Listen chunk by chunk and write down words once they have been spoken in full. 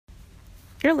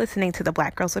You're listening to the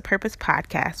Black Girls with Purpose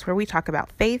podcast, where we talk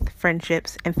about faith,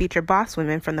 friendships, and feature boss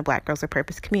women from the Black Girls with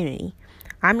Purpose community.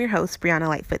 I'm your host, Brianna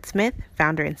Lightfoot Smith,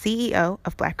 founder and CEO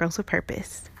of Black Girls with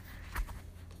Purpose.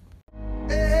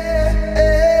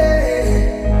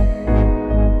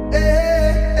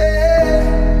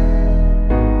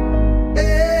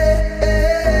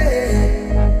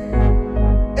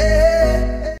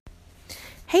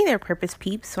 Hey there, Purpose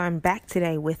Peeps. So I'm back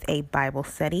today with a Bible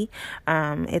study.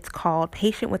 It's called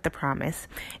Patient with the Promise.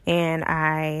 And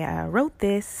I wrote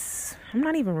this, I'm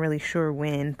not even really sure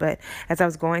when, but as I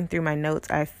was going through my notes,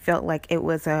 I felt like it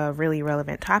was a really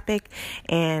relevant topic.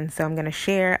 And so I'm going to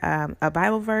share a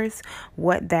Bible verse,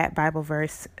 what that Bible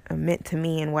verse meant to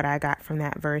me and what I got from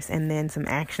that verse, and then some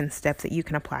action steps that you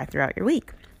can apply throughout your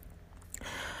week.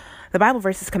 The Bible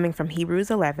verse is coming from Hebrews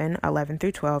 11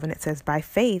 through 12, and it says, "By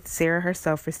faith, Sarah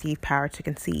herself received power to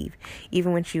conceive,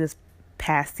 even when she was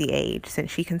past the age,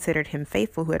 since she considered him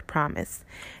faithful who had promised.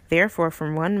 Therefore,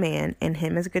 from one man, and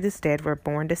him as good as dead, were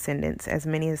born descendants, as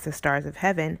many as the stars of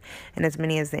heaven, and as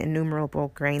many as the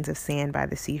innumerable grains of sand by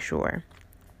the seashore."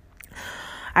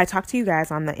 I talked to you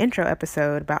guys on the intro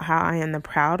episode about how I am the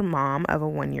proud mom of a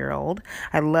 1-year-old.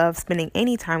 I love spending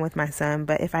any time with my son,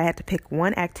 but if I had to pick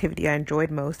one activity I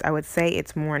enjoyed most, I would say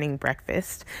it's morning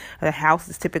breakfast. The house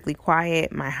is typically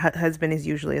quiet, my husband is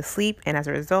usually asleep, and as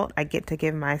a result, I get to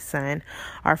give my son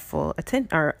my full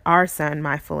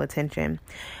attention.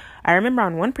 I remember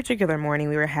on one particular morning,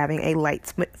 we were having a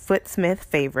Lightfoot Smith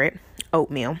favorite,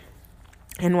 oatmeal.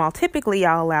 And while typically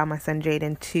I'll allow my son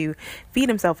Jaden to feed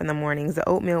himself in the mornings, the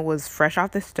oatmeal was fresh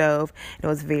off the stove and it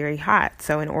was very hot.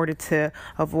 So in order to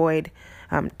keep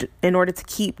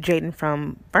Jaden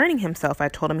from burning himself, I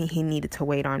told him he needed to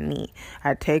wait on me.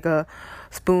 I'd take a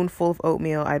spoonful of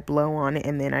oatmeal, I'd blow on it,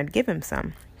 and then I'd give him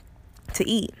some to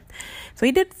eat. So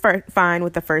he did fine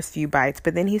with the first few bites,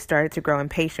 but then he started to grow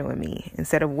impatient with me.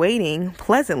 Instead of waiting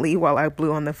pleasantly while I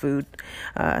blew on the food,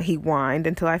 he whined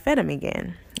until I fed him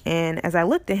again. And as I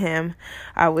looked at him,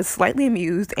 I was slightly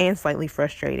amused and slightly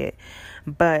frustrated.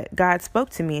 But God spoke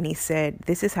to me and he said,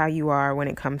 "This is how you are when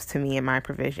it comes to me and my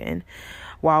provision."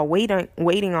 While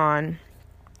waiting on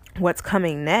what's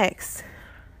coming next,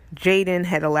 Jaden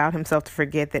had allowed himself to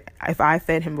forget that if I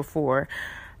fed him before,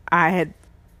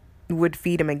 would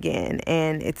feed him again.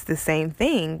 And it's the same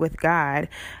thing with God.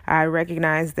 I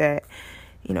recognize that,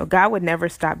 God would never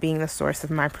stop being the source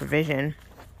of my provision.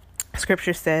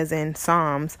 Scripture says in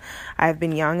Psalms, "I have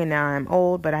been young and now I am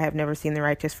old, but I have never seen the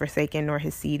righteous forsaken nor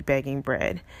his seed begging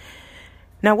bread."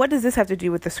 Now, what does this have to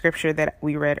do with the scripture that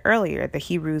we read earlier, the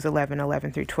Hebrews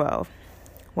 11 through 12?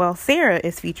 Well, Sarah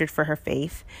is featured for her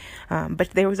faith, but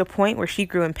there was a point where she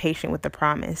grew impatient with the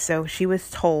promise. So she was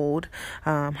told,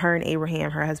 her and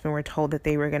Abraham, her husband, were told that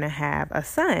they were going to have a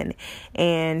son.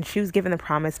 And she was given the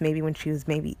promise maybe when she was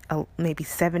maybe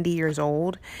 70 years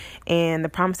old. And the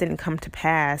promise didn't come to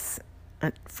pass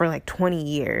for like 20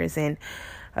 years. And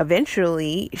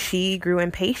eventually she grew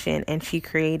impatient and she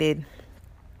kind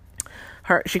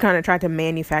of tried to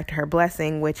manufacture her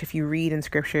blessing, which if you read in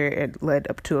scripture, it led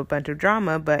up to a bunch of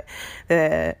drama,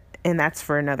 and that's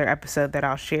for another episode that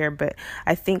I'll share. But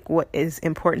I think what is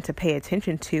important to pay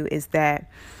attention to is that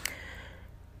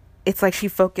it's like she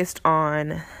focused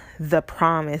on the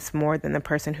promise more than the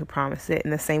person who promised it, in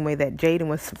the same way that Jaden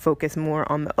was focused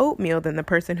more on the oatmeal than the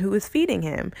person who was feeding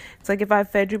him. It's like, if I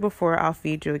fed you before, I'll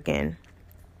feed you again.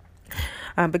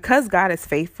 Because God is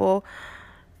faithful,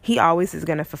 he always is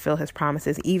going to fulfill his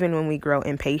promises, even when we grow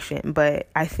impatient. But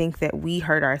I think that we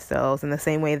hurt ourselves in the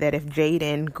same way that if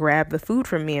Jaden grabbed the food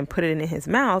from me and put it in his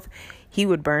mouth, he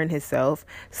would burn himself.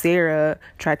 Sarah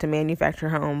tried to manufacture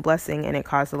her own blessing, and it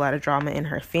caused a lot of drama in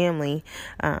her family.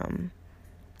 And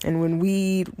when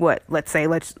you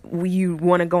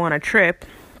want to go on a trip,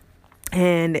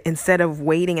 and instead of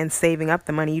waiting and saving up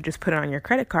the money, you just put it on your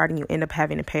credit card and you end up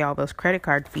having to pay all those credit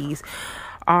card fees.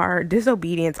 Our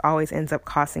disobedience always ends up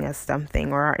costing us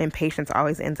something, or our impatience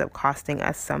always ends up costing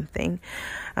us something.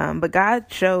 But God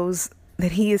shows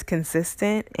that he is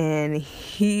consistent and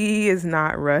he is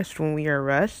not rushed when we are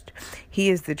rushed. He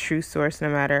is the true source no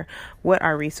matter what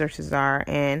our resources are.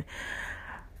 And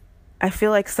I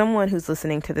feel like someone who's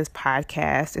listening to this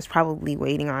podcast is probably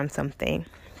waiting on something.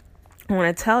 I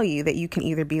want to tell you that you can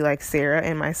either be like Sarah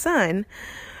and my son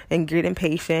and get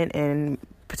impatient and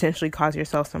potentially cause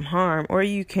yourself some harm, or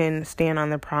you can stand on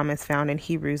the promise found in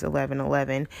Hebrews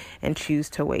 11:11 and choose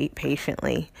to wait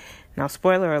patiently. Now,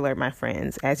 spoiler alert, my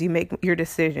friends, as you make your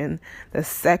decision, the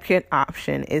second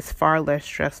option is far less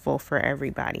stressful for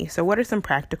everybody. So what are some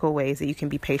practical ways that you can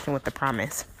be patient with the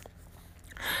promise?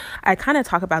 I kind of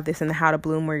talk about this in the How to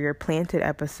Bloom Where You're Planted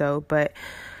episode, but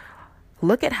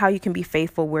look at how you can be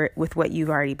faithful with what you've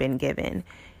already been given.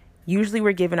 Usually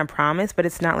we're given a promise, but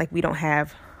it's not like we don't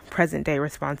have present day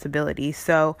responsibilities.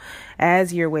 So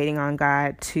as you're waiting on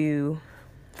God to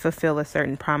fulfill a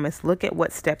certain promise, look at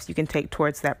what steps you can take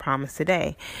towards that promise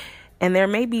today. And there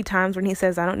may be times when he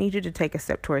says, I don't need you to take a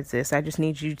step towards this. I just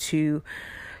need you to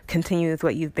continue with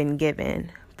what you've been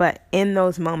given. But in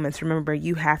those moments, remember,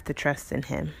 you have to trust in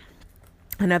him.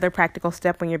 Another practical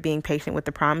step when you're being patient with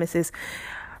the promise is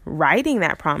writing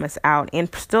that promise out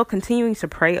and still continuing to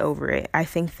pray over it. I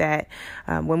think that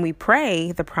when we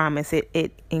pray the promise,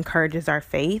 it encourages our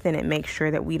faith and it makes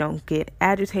sure that we don't get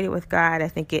agitated with God. I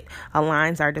think it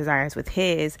aligns our desires with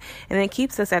his, and it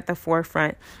keeps us at the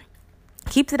forefront.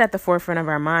 Keeps it at the forefront of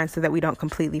our minds so that we don't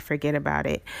completely forget about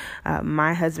it.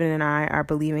 My husband and I are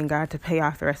believing God to pay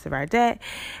off the rest of our debt.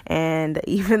 And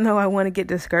even though I want to get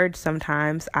discouraged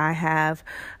sometimes, I have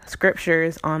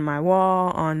scriptures on my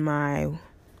wall, on my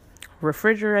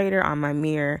refrigerator, on my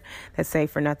mirror that say,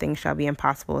 for nothing shall be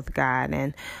impossible with God.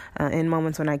 And in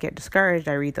moments when I get discouraged,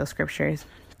 I read those scriptures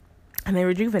and they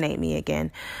rejuvenate me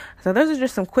again. So those are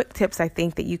just some quick tips I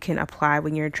think that you can apply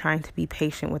when you're trying to be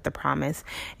patient with the promise.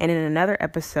 And in another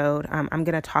episode, I'm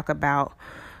going to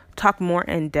talk more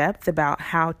in depth about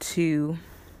how to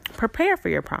prepare for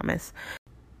your promise.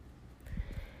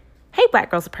 Hey,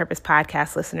 Black Girls of Purpose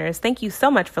podcast listeners, thank you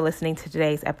so much for listening to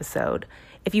today's episode.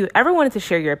 If you ever wanted to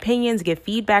share your opinions, give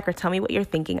feedback, or tell me what you're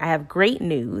thinking, I have great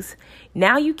news.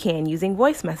 Now you can using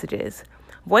voice messages.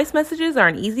 Voice messages are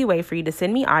an easy way for you to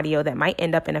send me audio that might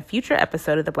end up in a future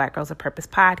episode of the Black Girls of Purpose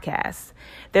podcast.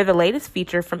 They're the latest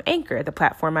feature from Anchor, the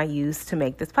platform I use to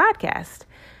make this podcast.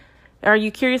 Are you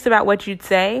curious about what you'd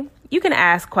say? You can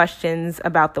ask questions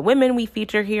about the women we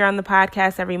feature here on the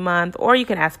podcast every month, or you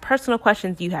can ask personal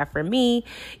questions you have for me.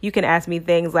 You can ask me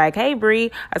things like, hey, Bree,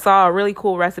 I saw a really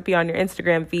cool recipe on your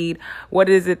Instagram feed. What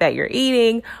is it that you're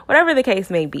eating? Whatever the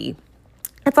case may be.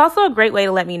 It's also a great way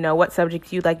to let me know what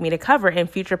subjects you'd like me to cover in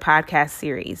future podcast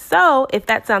series. So if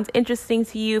that sounds interesting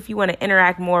to you, if you want to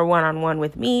interact more one-on-one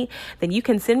with me, then you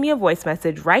can send me a voice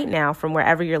message right now from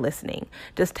wherever you're listening.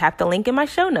 Just tap the link in my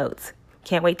show notes.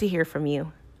 Can't wait to hear from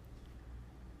you.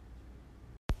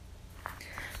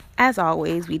 As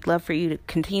always, we'd love for you to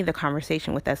continue the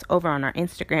conversation with us over on our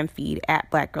Instagram feed at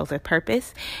Black Girls of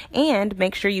Purpose, and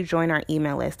make sure you join our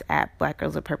email list at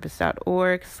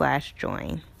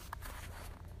blackgirlsofpurpose.org/join.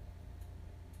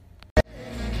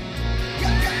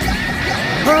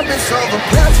 Purpose over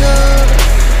pleasure.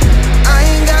 I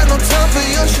ain't got no time for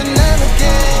your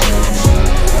shenanigans.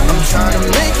 I'm trying to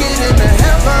make it into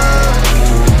heaven.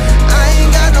 I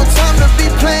ain't got no time to be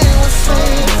playing with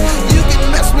sin. You can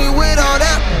mess me with all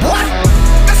that. What?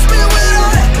 Mess me with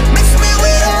all that. Mess me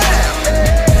with all that.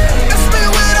 Mess me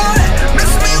with all that.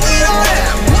 Mess me with all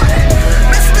that. What?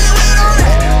 Mess me with all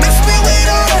that. Mess me with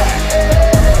all that.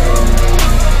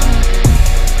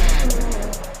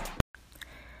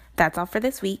 That's all for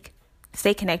this week.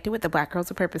 Stay connected with the Black Girls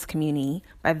of Purpose community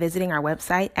by visiting our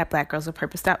website at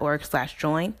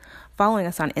blackgirlsofpurpose.org/join, following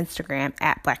us on Instagram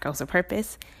at Black Girls of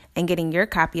Purpose, and getting your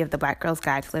copy of the Black Girls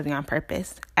Guide to Living on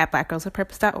Purpose at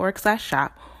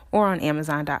blackgirlsofpurpose.org/shop or on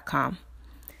Amazon.com.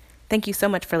 Thank you so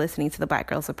much for listening to the Black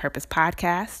Girls of Purpose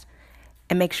podcast,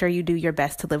 and make sure you do your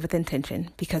best to live with intention,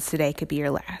 because today could be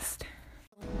your last.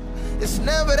 It's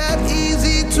never that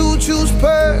easy to choose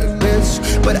purpose,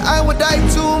 but I would die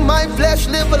to my flesh,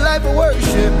 live a life of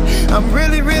worship. I'm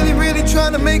really, really, really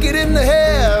trying to make it into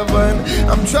heaven.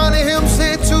 I'm trying to hear him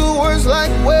say 2 words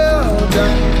like, well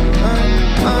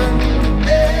done.